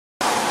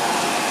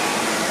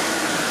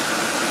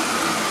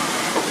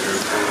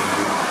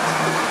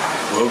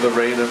the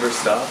rain ever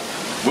stop?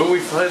 Will we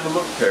find the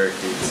Monk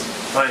Parakeets?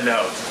 Find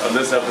out on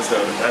this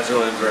episode of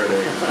Badgerland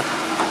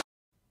Birding.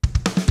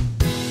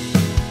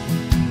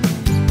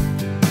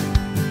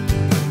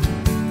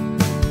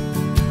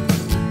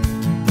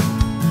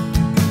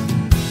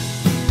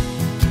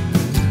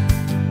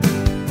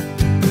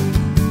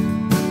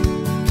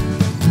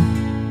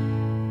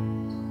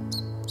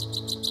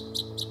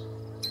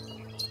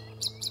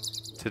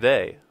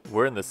 Today,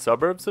 we're in the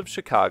suburbs of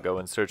Chicago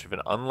in search of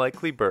an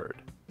unlikely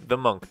bird, the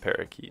Monk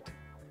Parakeet.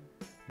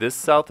 This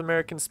South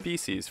American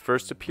species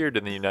first appeared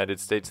in the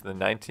United States in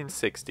the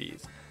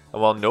 1960s,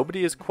 and while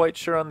nobody is quite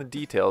sure on the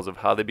details of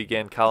how they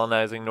began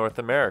colonizing North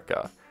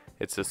America,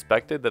 it's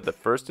suspected that the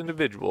first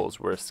individuals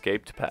were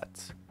escaped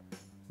pets.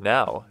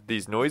 Now,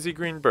 these noisy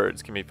green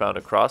birds can be found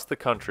across the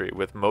country,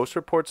 with most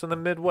reports in the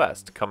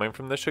Midwest coming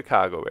from the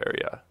Chicago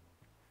area.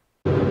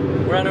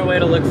 We're on our way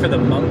to look for the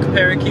Monk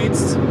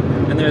Parakeets,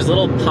 and there's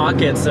little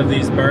pockets of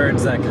these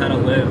birds that kind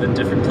of live in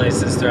different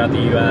places throughout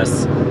the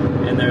U.S.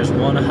 And there's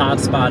one hot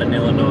spot in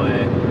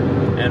Illinois,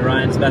 and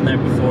Ryan's been there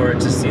before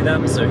to see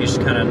them, so he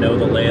should kind of know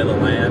the lay of the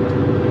land.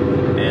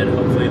 And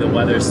hopefully the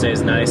weather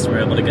stays nice and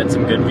we're able to get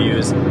some good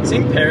views.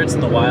 Seeing parrots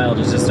in the wild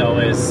is just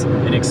always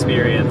an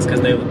experience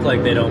because they look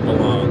like they don't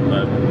belong,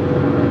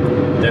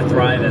 but they're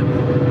thriving.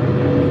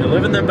 They're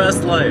living their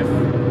best life.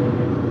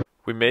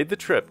 We made the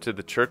trip to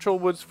the Churchill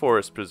Woods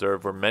Forest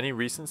Preserve, where many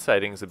recent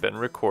sightings have been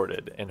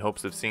recorded, in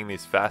hopes of seeing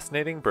these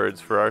fascinating birds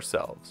for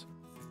ourselves.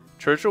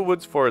 Churchill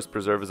Woods Forest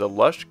Preserve is a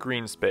lush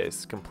green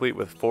space, complete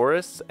with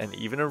forests and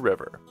even a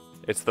river.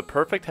 It's the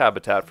perfect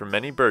habitat for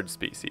many bird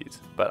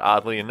species, but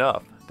oddly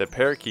enough, the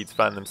parakeets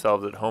find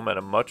themselves at home at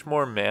a much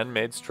more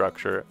man-made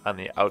structure on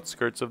the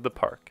outskirts of the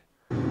park.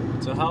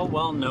 So how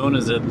well known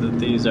is it that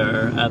these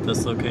are at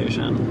this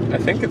location? I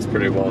think it's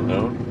pretty well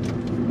known.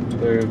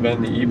 They've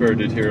been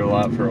e-birded here a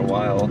lot for a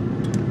while.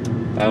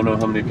 I don't know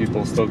how many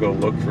people still go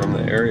look from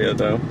the area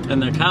though.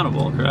 And they're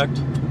countable, correct?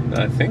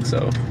 I think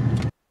so.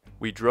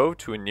 We drove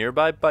to a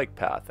nearby bike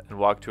path and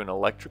walked to an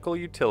electrical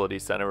utility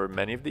center where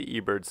many of the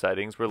e-bird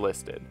sightings were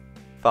listed.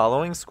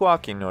 Following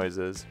squawking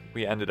noises,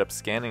 we ended up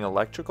scanning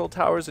electrical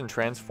towers and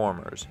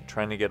transformers,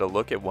 trying to get a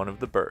look at one of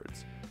the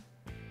birds.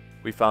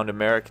 We found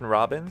American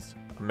robins,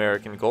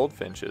 American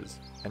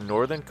goldfinches, and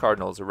northern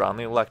cardinals around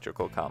the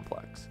electrical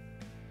complex.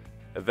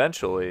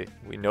 Eventually,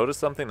 we noticed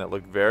something that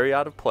looked very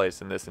out of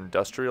place in this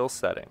industrial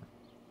setting.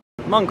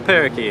 Monk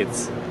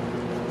Parakeets.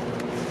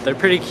 They're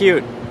pretty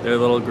cute. They're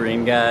little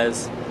green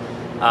guys.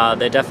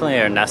 They definitely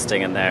are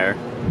nesting in there,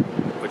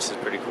 which is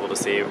pretty cool to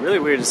see. Really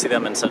weird to see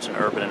them in such an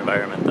urban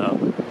environment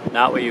though.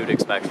 Not what you would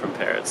expect from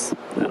parrots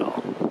at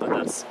all, but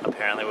that's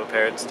apparently what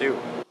parrots do.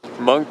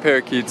 Monk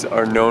parakeets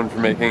are known for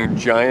making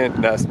giant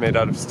nests made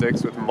out of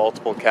sticks with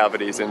multiple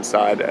cavities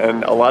inside,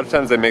 and a lot of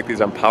times they make these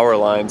on power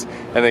lines,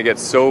 and they get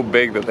so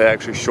big that they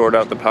actually short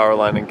out the power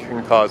line and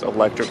can cause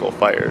electrical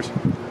fires.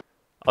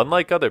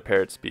 Unlike other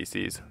parrot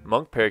species,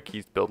 monk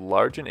parakeets build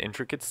large and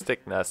intricate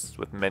stick nests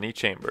with many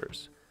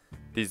chambers.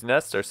 These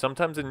nests are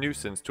sometimes a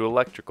nuisance to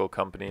electrical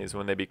companies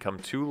when they become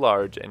too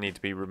large and need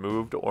to be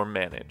removed or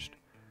managed.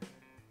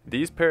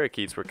 These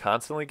parakeets were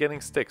constantly getting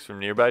sticks from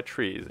nearby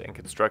trees and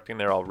constructing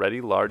their already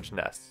large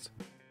nests.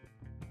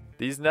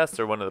 These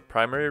nests are one of the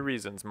primary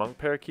reasons monk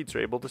parakeets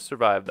are able to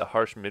survive the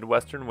harsh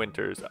Midwestern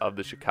winters of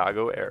the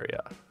Chicago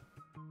area.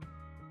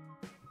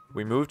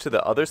 We moved to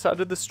the other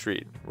side of the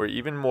street, where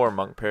even more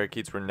monk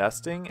parakeets were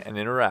nesting and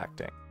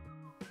interacting.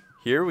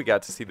 Here we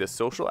got to see the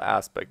social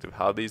aspect of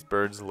how these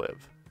birds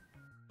live.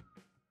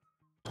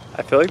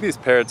 I feel like these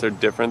parrots are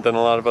different than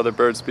a lot of other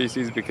bird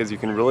species because you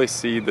can really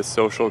see the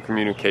social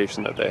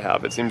communication that they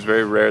have. It seems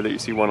very rare that you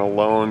see one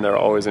alone. They're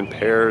always in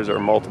pairs or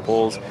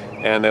multiples,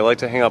 and they like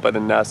to hang out by the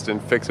nest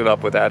and fix it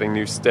up with adding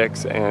new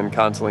sticks and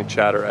constantly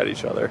chatter at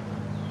each other.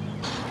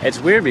 It's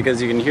weird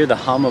because you can hear the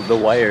hum of the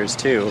wires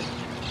too,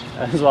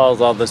 as well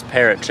as all this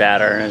parrot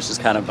chatter, and it's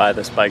just kind of by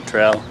this bike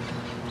trail.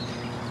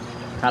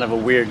 Kind of a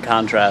weird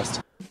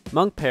contrast.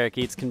 Monk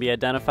parakeets can be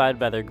identified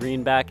by their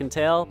green back and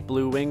tail,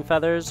 blue wing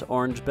feathers,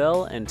 orange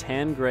bill, and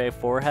tan gray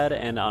forehead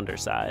and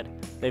underside.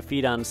 They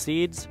feed on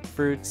seeds,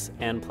 fruits,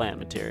 and plant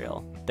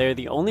material. They are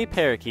the only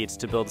parakeets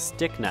to build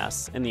stick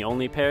nests and the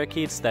only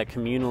parakeets that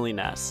communally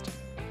nest.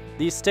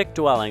 These stick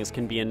dwellings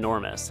can be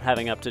enormous,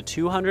 having up to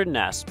 200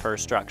 nests per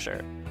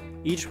structure.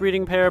 Each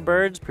breeding pair of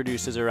birds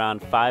produces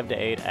around 5 to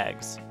 8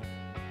 eggs.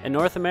 In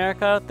North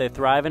America, they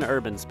thrive in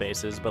urban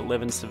spaces but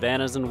live in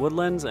savannas and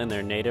woodlands in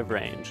their native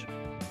range.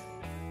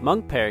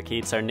 Monk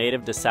parakeets are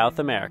native to South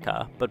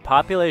America, but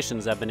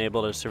populations have been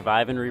able to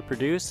survive and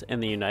reproduce in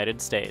the United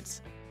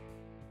States.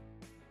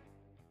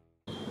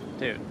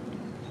 Dude,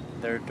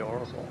 they're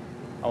adorable.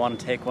 I want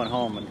to take one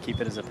home and keep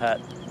it as a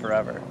pet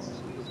forever.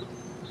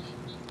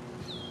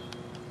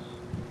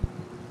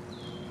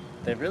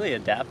 They've really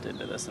adapted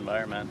to this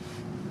environment.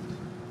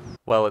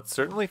 While it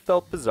certainly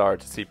felt bizarre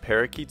to see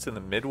parakeets in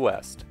the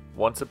Midwest,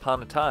 once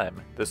upon a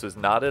time, this was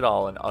not at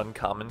all an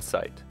uncommon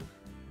sight.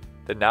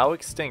 The now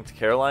extinct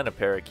Carolina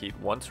parakeet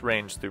once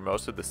ranged through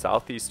most of the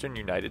southeastern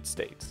United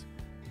States.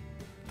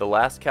 The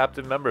last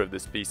captive member of the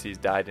species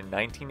died in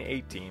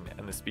 1918,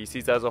 and the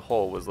species as a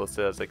whole was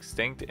listed as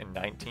extinct in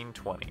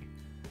 1920.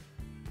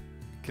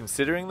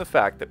 Considering the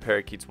fact that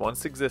parakeets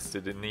once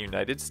existed in the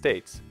United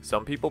States,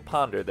 some people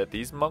ponder that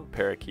these monk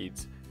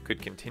parakeets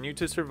could continue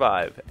to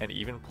survive and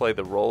even play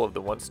the role of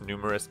the once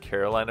numerous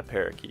Carolina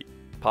parakeet,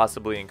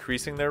 possibly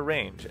increasing their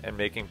range and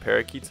making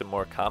parakeets a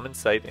more common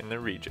sight in the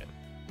region.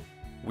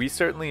 We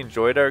certainly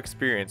enjoyed our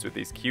experience with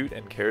these cute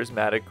and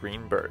charismatic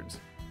green birds.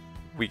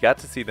 We got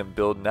to see them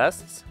build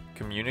nests,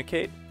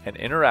 communicate, and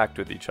interact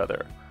with each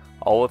other,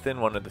 all within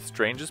one of the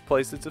strangest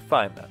places to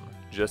find them,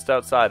 just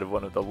outside of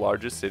one of the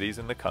largest cities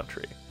in the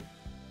country.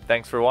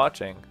 Thanks for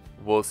watching.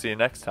 We'll see you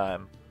next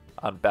time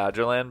on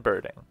Badgerland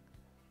Birding.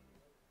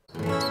 He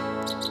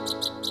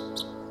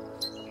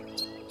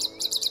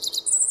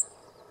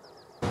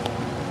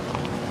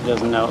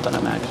doesn't know that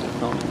I'm actually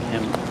filming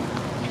him.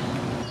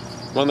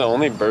 One of the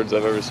only birds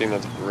I've ever seen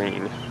that's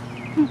green.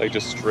 Like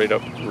just straight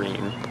up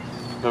green.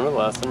 Remember the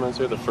last time I was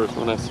here, the first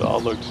one I saw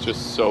looked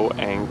just so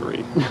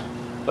angry.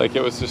 Like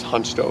it was just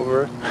hunched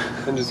over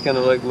and just kind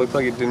of like looked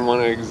like it didn't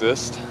want to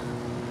exist.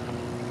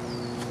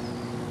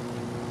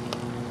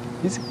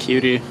 He's a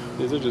cutie.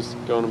 These are just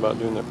going about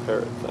doing their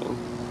parrot thing.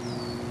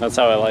 That's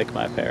how I like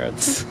my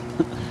parrots.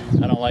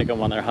 I don't like them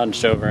when they're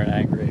hunched over and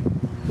angry.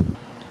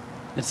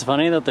 It's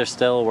funny that they're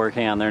still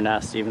working on their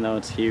nest even though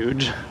it's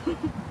huge.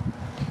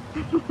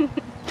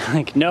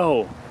 Like,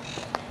 no!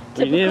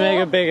 You need to make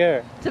it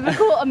bigger.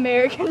 Typical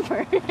American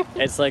bird.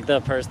 It's like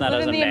the person that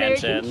has a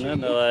mansion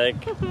and they're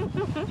like,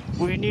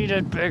 we need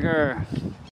it bigger.